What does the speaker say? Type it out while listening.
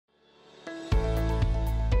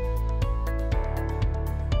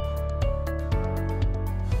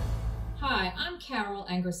Carol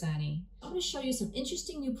Angrasani. I'm going to show you some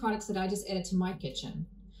interesting new products that I just added to my kitchen.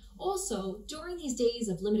 Also, during these days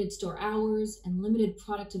of limited store hours and limited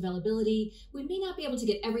product availability, we may not be able to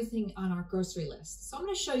get everything on our grocery list. So I'm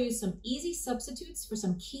going to show you some easy substitutes for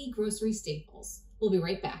some key grocery staples. We'll be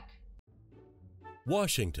right back.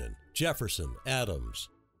 Washington, Jefferson, Adams.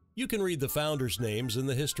 You can read the founders' names in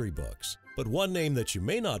the history books, but one name that you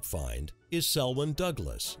may not find is Selwyn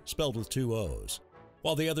Douglas, spelled with 2 O's.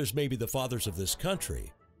 While the others may be the fathers of this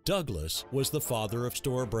country, Douglas was the father of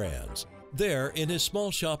store brands. There, in his small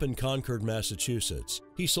shop in Concord, Massachusetts,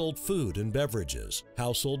 he sold food and beverages,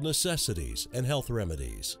 household necessities, and health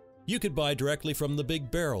remedies. You could buy directly from the big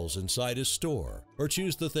barrels inside his store, or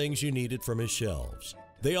choose the things you needed from his shelves.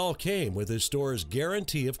 They all came with his store's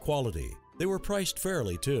guarantee of quality. They were priced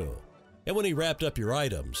fairly, too. And when he wrapped up your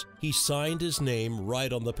items, he signed his name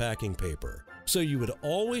right on the packing paper, so you would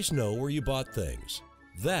always know where you bought things.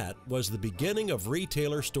 That was the beginning of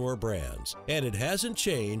retailer store brands, and it hasn't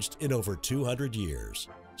changed in over 200 years.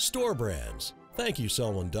 Store brands. Thank you,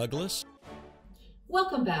 Selwyn Douglas.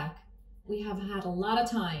 Welcome back. We have had a lot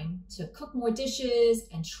of time to cook more dishes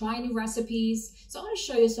and try new recipes, so I want to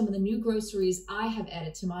show you some of the new groceries I have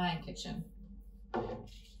added to my kitchen.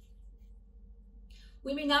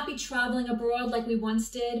 We may not be traveling abroad like we once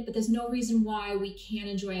did, but there's no reason why we can't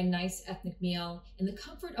enjoy a nice ethnic meal in the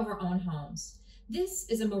comfort of our own homes. This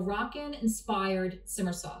is a Moroccan-inspired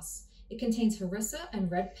simmer sauce. It contains harissa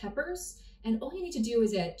and red peppers, and all you need to do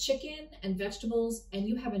is add chicken and vegetables, and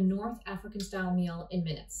you have a North African-style meal in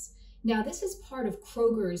minutes. Now, this is part of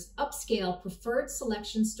Kroger's upscale preferred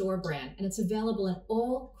selection store brand, and it's available in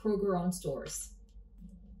all Kroger-owned stores.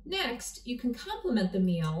 Next, you can complement the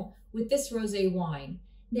meal with this rosé wine.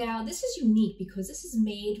 Now, this is unique because this is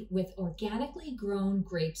made with organically grown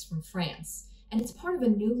grapes from France. And it's part of a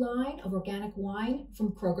new line of organic wine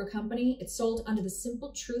from Kroger Company. It's sold under the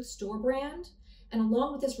Simple Truth store brand. And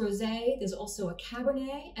along with this rosé, there's also a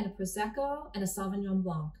Cabernet and a Prosecco and a Sauvignon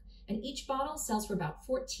Blanc. And each bottle sells for about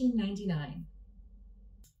 $14.99.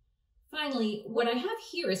 Finally, what I have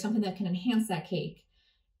here is something that can enhance that cake.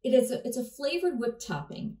 It's a flavored whipped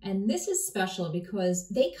topping. And this is special because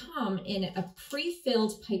they come in a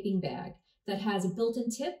pre-filled piping bag that has a built-in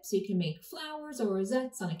tip, so you can make flowers or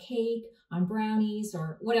rosettes on a cake, on brownies,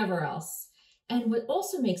 or whatever else. And what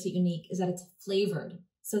also makes it unique is that it's flavored.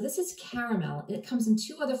 So this is caramel. It comes in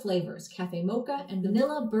 2 other flavors, cafe mocha and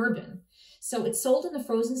vanilla bourbon. So it's sold in the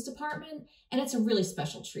frozen department, and it's a really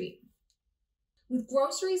special treat. With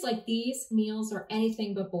groceries like these, meals are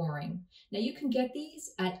anything but boring. Now you can get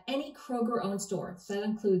these at any Kroger-owned store. So that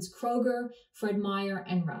includes Kroger, Fred Meyer,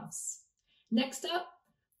 and Ralph's. Next up,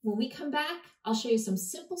 when we come back, I'll show you some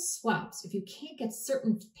simple swaps if you can't get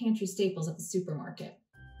certain pantry staples at the supermarket.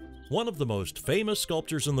 One of the most famous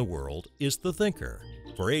sculptors in the world is the Thinker.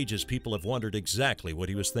 For ages, people have wondered exactly what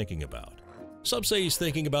he was thinking about. Some say he's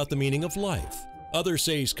thinking about the meaning of life. Others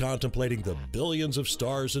say he's contemplating the billions of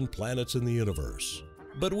stars and planets in the universe.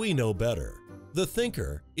 But we know better. The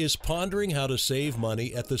Thinker is pondering how to save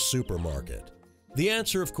money at the supermarket. The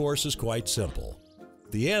answer, of course, is quite simple.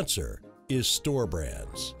 The answer is store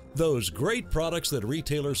brands. Those great products that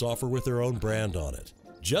retailers offer with their own brand on it.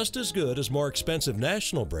 Just as good as more expensive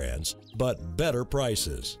national brands, but better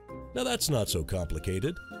prices. Now that's not so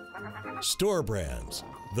complicated. Store brands.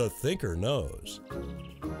 The Thinker knows.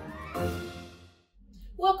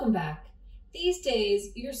 Welcome back. These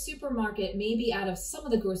days, your supermarket may be out of some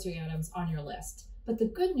of the grocery items on your list, but the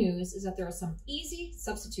good news is that there are some easy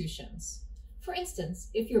substitutions. For instance,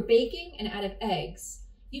 if you're baking and out of eggs,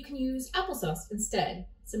 you can use applesauce instead.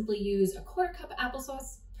 Simply use a 1/4 cup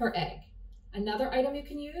applesauce per egg. Another item you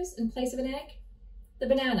can use in place of an egg, the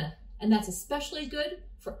banana, and that's especially good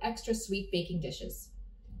for extra sweet baking dishes.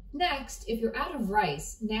 Next, if you're out of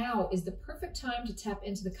rice, now is the perfect time to tap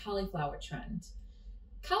into the cauliflower trend.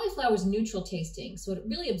 Cauliflower is neutral tasting, so it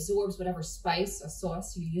really absorbs whatever spice or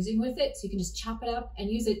sauce you're using with it, so you can just chop it up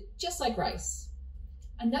and use it just like rice.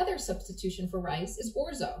 Another substitution for rice is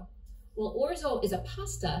orzo. Well, orzo is a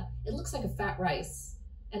pasta. It looks like a fat rice.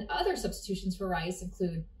 And other substitutions for rice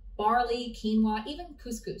include barley, quinoa, even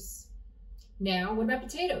couscous. Now, what about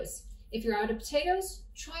potatoes? If you're out of potatoes,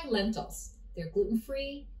 try lentils. They're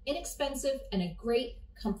gluten-free, inexpensive, and a great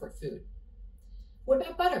comfort food. What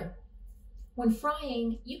about butter? When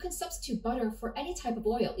frying, you can substitute butter for any type of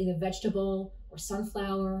oil, either vegetable or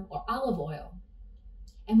sunflower or olive oil.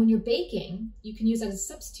 And when you're baking, you can use as a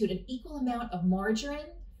substitute an equal amount of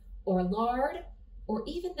margarine or lard, or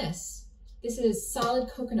even this. This is solid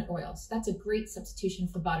coconut oil, so that's a great substitution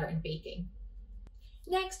for butter in baking.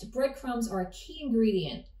 Next, breadcrumbs are a key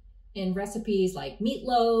ingredient in recipes like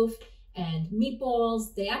meatloaf and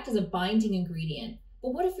meatballs, they act as a binding ingredient.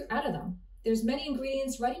 But what if you're out of them? There's many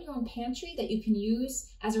ingredients right in your own pantry that you can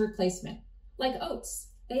use as a replacement, like oats.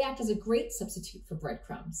 They act as a great substitute for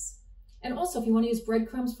breadcrumbs. And also, if you want to use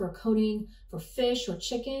breadcrumbs for a coating for fish or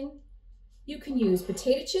chicken, you can use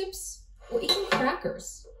potato chips or even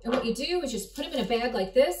crackers. And what you do is just put them in a bag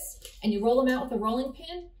like this, and you roll them out with a rolling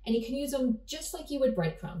pin, and you can use them just like you would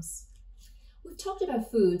breadcrumbs. We've talked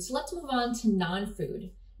about food, so let's move on to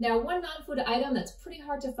non-food. Now, one non-food item that's pretty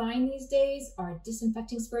hard to find these days are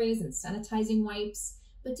disinfecting sprays and sanitizing wipes.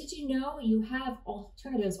 But did you know you have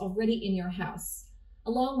alternatives already in your house?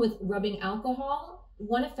 Along with rubbing alcohol,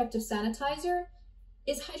 one effective sanitizer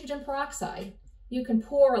is hydrogen peroxide. You can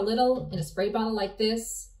pour a little in a spray bottle like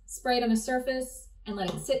this, spray it on a surface, and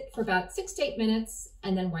let it sit for about 6 to 8 minutes,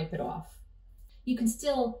 and then wipe it off. You can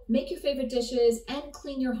still make your favorite dishes and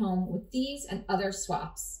clean your home with these and other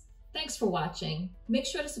swaps. Thanks for watching. Make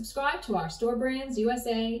sure to subscribe to our Store Brands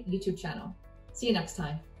USA YouTube channel. See you next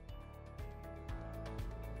time.